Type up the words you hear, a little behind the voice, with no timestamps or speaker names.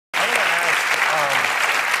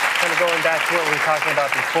going back to what we were talking about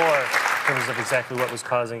before in terms of exactly what was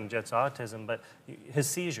causing Jet's autism, but his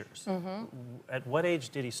seizures. At what age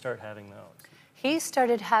did he start having those? He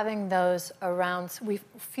started having those around, we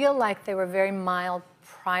feel like they were very mild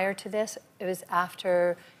prior to this. It was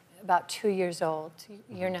after about 2 years old,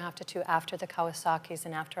 year and a half to 2, after the Kawasaki's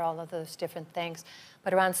and after all of those different things.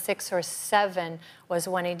 But around 6 or 7 was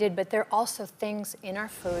when he did. But there are also things in our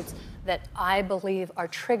foods that I believe are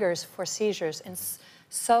triggers for seizures. And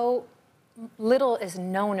so little is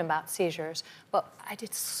known about seizures, but I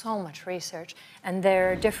did so much research. And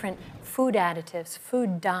there are different food additives,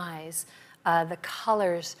 food dyes, the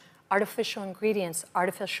colors, artificial ingredients,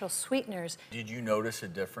 artificial sweeteners. Did you notice a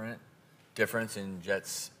difference in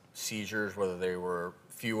Jet's seizures, whether they were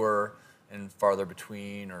fewer and farther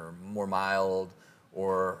between, or more mild,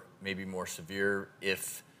 or maybe more severe?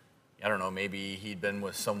 If, I don't know, maybe he'd been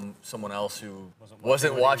with someone else who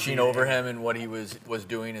wasn't watching over him and what he was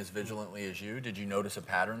doing as vigilantly as you. Did you notice a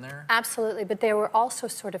pattern there? Absolutely, but they were also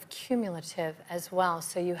sort of cumulative as well.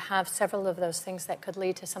 So you have several of those things that could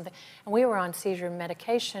lead to something. And we were on seizure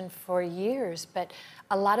medication for years, but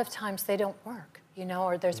a lot of times they don't work, you know,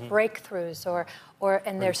 or there's breakthroughs,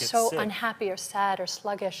 and they're so unhappy or sad or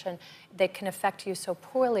sluggish, and they can affect you so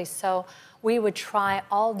poorly. So we would try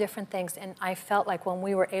all different things, and I felt like when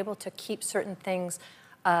we were able to keep certain things,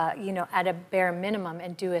 you know, at a bare minimum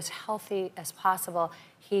and do as healthy as possible,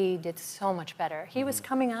 he did so much better. He was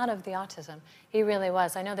coming out of the autism. He really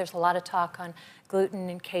was. I know there's a lot of talk on gluten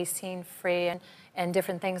and casein-free and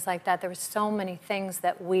different things like that. There were so many things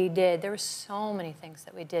that we did. There were so many things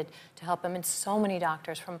that we did to help him, and so many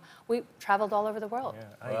doctors we traveled all over the world.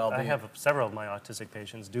 Yeah, I have several of my autistic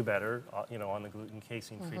patients do better, you know, on the gluten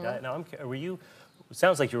casein-free diet. Now, were you? It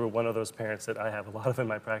sounds like you were one of those parents that I have a lot of in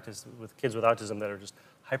my practice with kids with autism that are just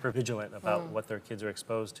hyper vigilant about what their kids are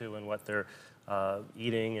exposed to and what they're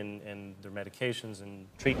eating and their medications and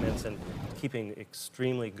treatments, and keeping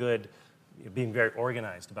extremely good, being very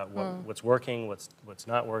organized about what's working, what's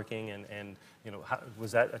not working, and you know,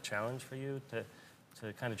 was that a challenge for you to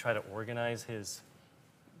kind of try to organize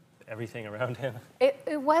everything around him?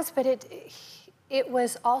 It was, but it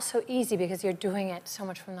was also easy because you're doing it so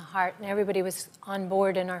much from the heart, and everybody was on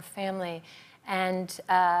board in our family, and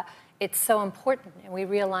it's so important, and we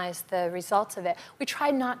realized the results of it. We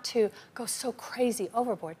tried not to go so crazy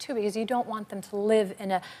overboard, too, because you don't want them to live in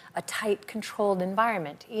a tight, controlled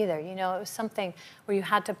environment either. You know, it was something where you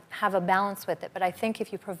had to have a balance with it. But I think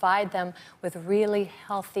if you provide them with really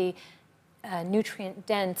healthy,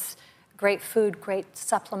 nutrient-dense, great food, great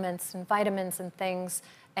supplements and vitamins and things,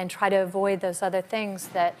 and try to avoid those other things,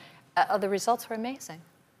 that the results were amazing.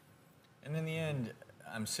 And in the end,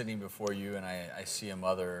 I'm sitting before you, and I see a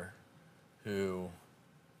mother who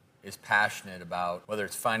is passionate about whether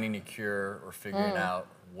it's finding a cure or figuring out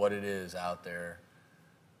what it is out there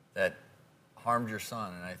that harmed your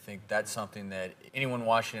son. And I think that's something that anyone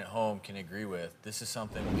watching at home can agree with. This is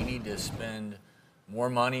something we need to spend more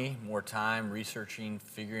money, more time researching,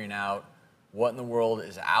 figuring out what in the world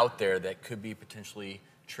is out there that could be potentially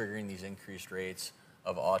triggering these increased rates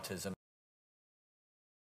of autism.